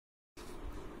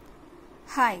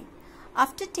Hi,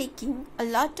 after taking a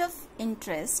lot of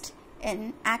interest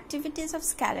in activities of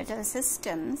skeletal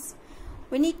systems,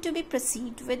 we need to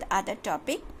proceed with other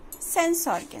topic, sense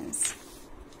organs.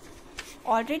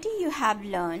 Already you have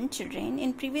learned, children,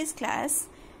 in previous class,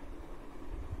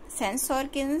 sense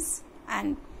organs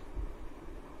and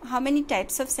how many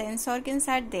types of sense organs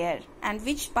are there and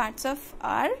which parts of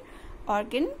our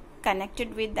organ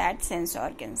connected with that sense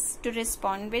organs to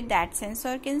respond with that sense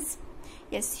organs.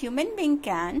 Yes, human being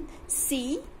can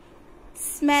see,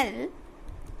 smell,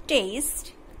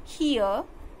 taste, hear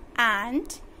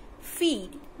and feel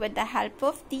with the help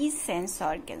of these sense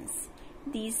organs.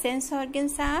 These sense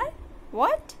organs are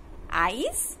what?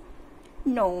 Eyes,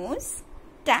 nose,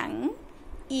 tongue,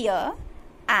 ear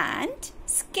and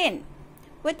skin.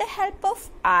 With the help of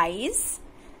eyes,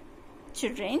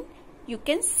 children, you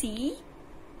can see.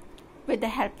 With the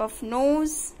help of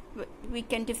nose, we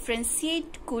can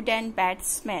differentiate good and bad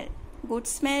smell. Good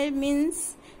smell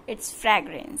means its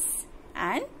fragrance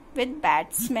and with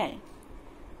bad smell.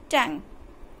 Tongue.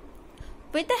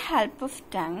 With the help of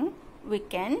tongue, we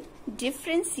can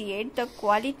differentiate the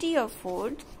quality of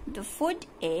food. The food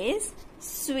is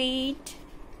sweet,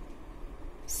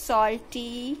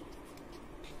 salty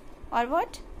or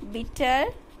what? Bitter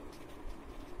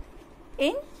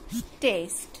in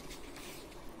taste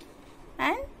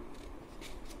and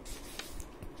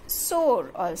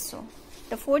sour also.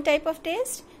 The four type of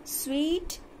taste: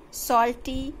 sweet,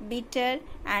 salty, bitter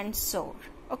and sour.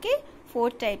 Okay, four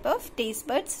type of taste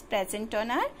buds present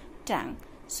on our tongue.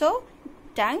 So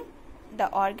tongue, the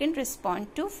organ,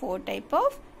 respond to four type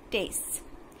of tastes.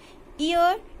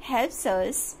 Ear helps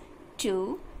us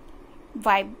to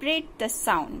vibrate the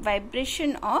sound,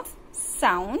 vibration of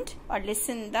sound or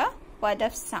listen the word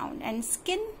of sound, and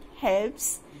skin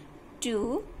helps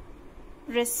to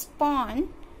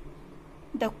respond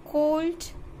the cold,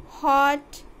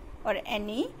 hot or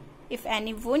if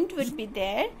any wound would be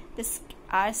there,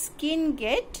 our skin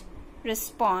get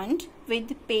respond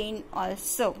with pain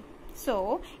also.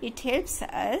 So it helps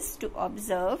us to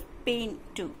observe pain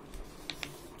too.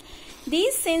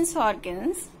 These sense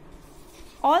organs,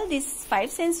 all these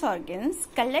five sense organs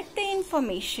collect the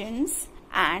informations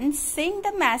and send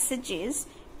the messages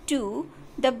to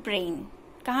the brain.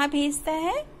 कहाँ भेजता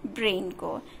है? Brain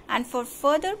को. And for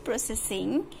further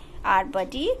processing, our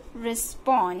body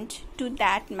respond to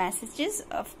that messages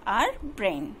of our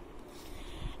brain.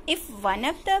 If one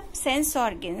of the sense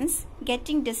organs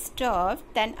getting disturbed,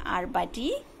 then our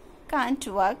body can't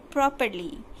work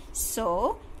properly.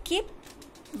 So keep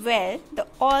well the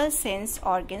all sense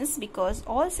organs, because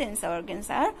all sense organs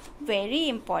are very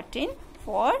important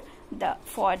for the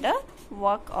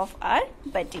work of our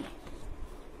body.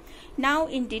 Now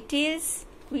in details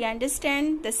we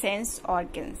understand the sense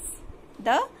organs.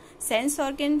 The sense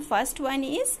organ, first one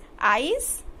is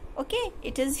eyes. Okay,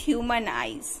 it is human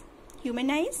eyes.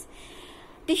 Human eyes.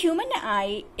 The human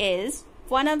eye is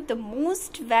one of the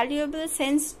most valuable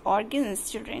sense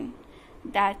organs, children,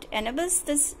 that enables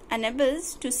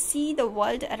to see the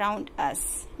world around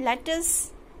us. Let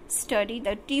us study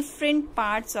the different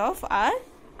parts of our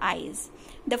eyes.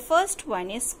 The first one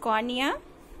is cornea.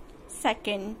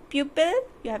 Second, pupil.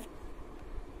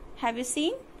 Have you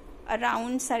seen a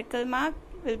round circle mark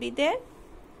will be there?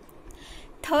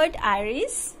 Third,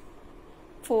 iris.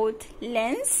 Fourth,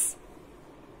 lens.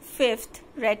 Fifth,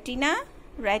 retina.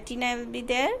 Retina will be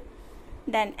there.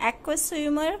 Then aqueous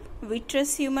humor,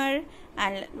 vitreous humor,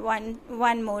 and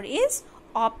one more is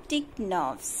optic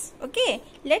nerves. Okay,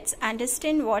 let's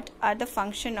understand what are the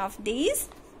function of these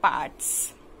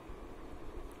parts.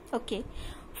 Okay,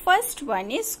 first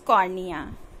one is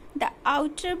cornea. The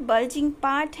outer bulging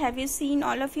part, have you seen,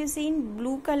 all of you seen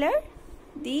blue color?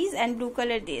 These and blue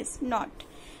color this, not.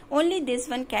 Only this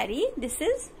one carry, this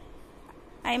is,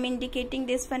 I am indicating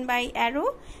this one by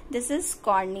arrow. This is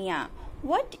cornea.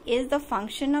 What is the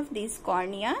function of this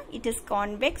cornea? It is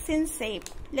convex in shape.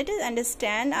 Let us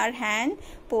understand our hand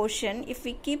portion. If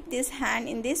we keep this hand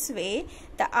in this way,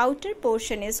 the outer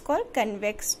portion is called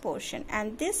convex portion,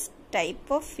 and this type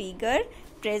of figure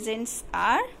presents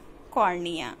our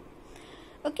cornea.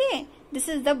 Okay, this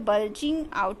is the bulging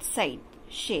outside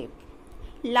shape.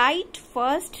 Light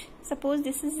first, suppose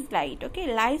this is light.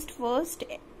 Okay, light first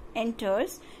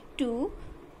enters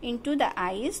into the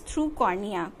eyes through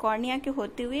cornea. Cornea के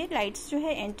होते हुए lights जो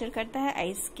है enter करता है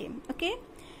eyes के. Okay.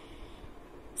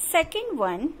 Second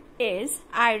one is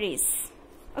iris.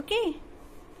 Okay.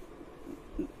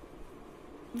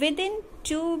 Within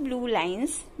two blue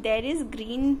lines there is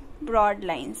green broad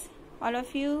lines. All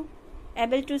of you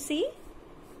able to see?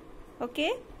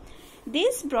 Okay.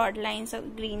 These broad lines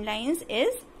of green lines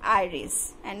is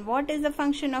iris. And what is the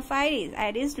function of iris?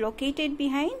 Iris located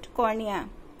behind cornea.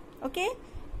 Okay,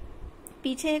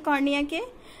 पीछे है cornea के,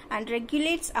 and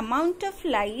regulates amount of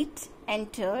light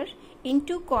enter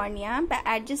into cornea by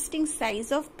adjusting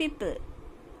size of pupil,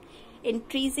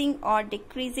 increasing or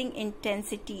decreasing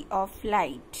intensity of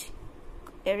light.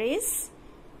 There is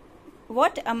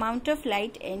what amount of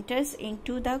light enters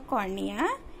into the cornea,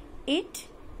 it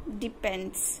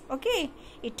depends. Okay,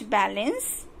 it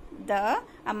balance the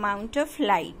amount of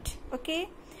light. Okay,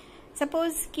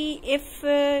 suppose ki if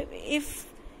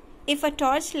a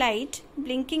torch light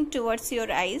blinking towards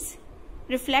your eyes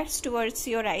reflects towards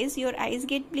your eyes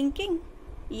get blinking.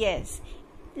 Yes,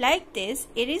 like this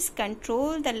iris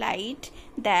control the light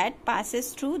that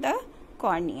passes through the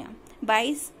cornea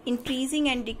by increasing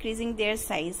and decreasing their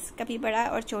size. कभी बड़ा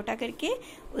और छोटा करके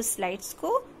उस lights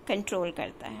को control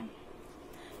करता है.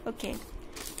 Okay,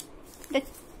 the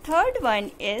third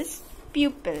one is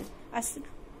pupil.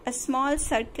 A small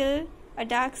circle, a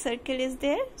dark circle is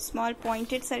there, small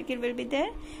pointed circle will be there.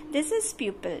 This is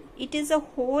pupil. It is a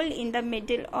hole in the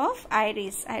middle of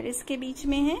iris. Iris के बीच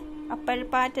में है, upper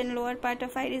part and lower part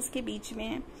of iris के बीच में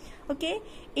है. Okay,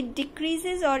 it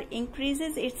decreases or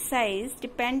increases its size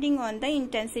depending on the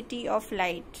intensity of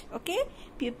light. Okay,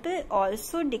 pupil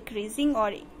also decreasing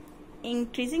or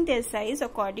increasing their size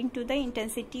according to the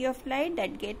intensity of light that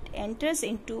enters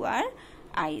into our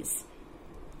eyes.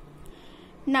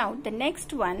 Now the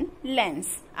next one,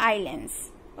 lens, eye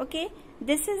lens. Okay,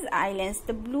 this is eye lens.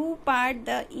 The blue part,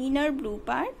 the inner blue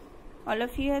part, all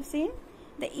of you have seen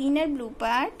the inner blue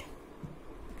part.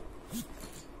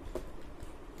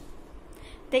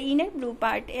 The inner blue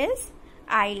part is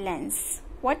eye lens.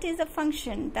 What is the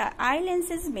function? The eye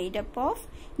lens is made up of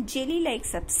jelly-like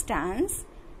substance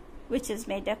which is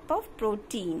made up of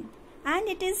protein, and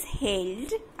it is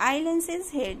held, eye lens is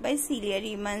held by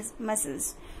ciliary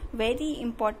muscles. Very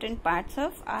important parts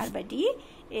of our body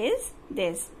is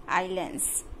this eye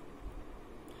lens.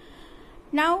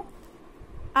 Now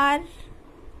our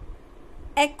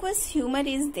aqueous humor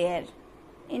is there.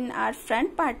 In our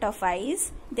front part of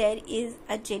eyes there is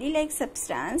a jelly-like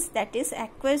substance, that is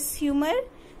aqueous humor,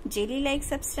 jelly-like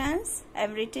substance. I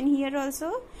have written here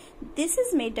also. This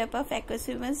is made up of aqueous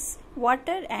humor,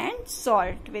 water and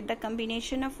salt, with the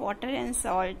combination of water and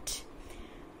salt.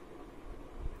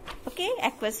 Okay,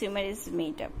 aqueous humor is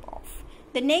made up of.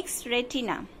 The next,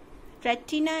 retina.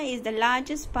 Retina is the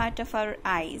largest part of our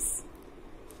eyes.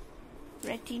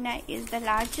 Retina is the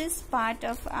largest part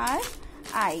of our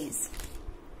eyes.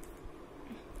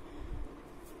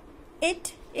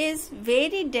 It is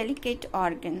very delicate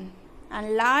organ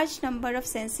and large number of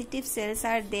sensitive cells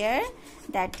are there,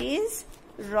 that is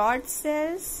rod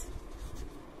cells,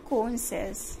 cone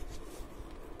cells.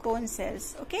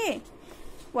 Okay,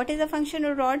 what is the function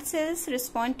of rod cells?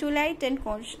 Respond to light, and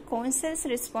cone cells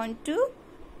respond to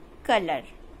color.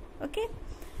 Okay,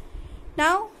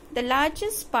 now the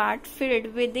largest part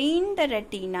filled within the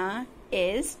retina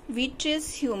is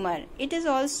vitreous humor. It is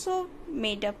also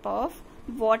made up of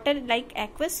water, like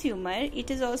aqueous humor. It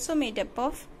is also made up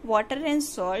of water and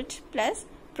salt plus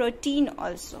protein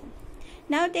also.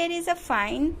 Now there is a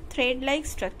fine thread-like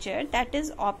structure, that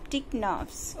is optic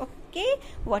nerves. Okay,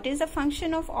 what is the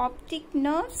function of optic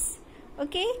nerves?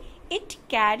 Okay, it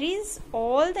carries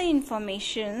all the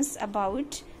informations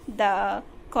about the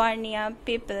cornea,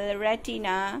 pupil,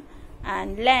 retina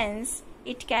and lens.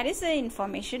 It carries the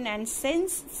information and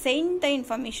send the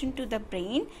information to the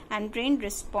brain, and brain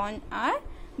respond our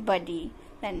body.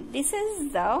 Then this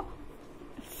is the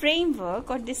framework,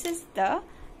 or this is the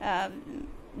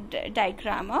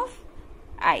diagram of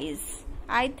eyes.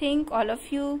 I think all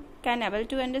of you can able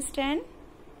to understand.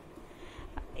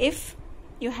 If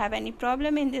you have any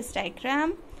problem in this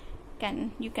diagram,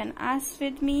 you can ask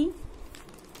with me.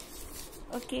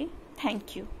 Okay,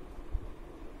 thank you.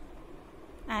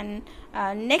 And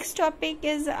next topic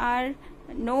is our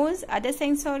nose. Other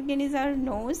sense organ is our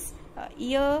nose,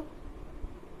 ear.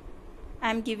 I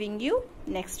am giving you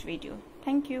next video.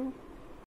 Thank you.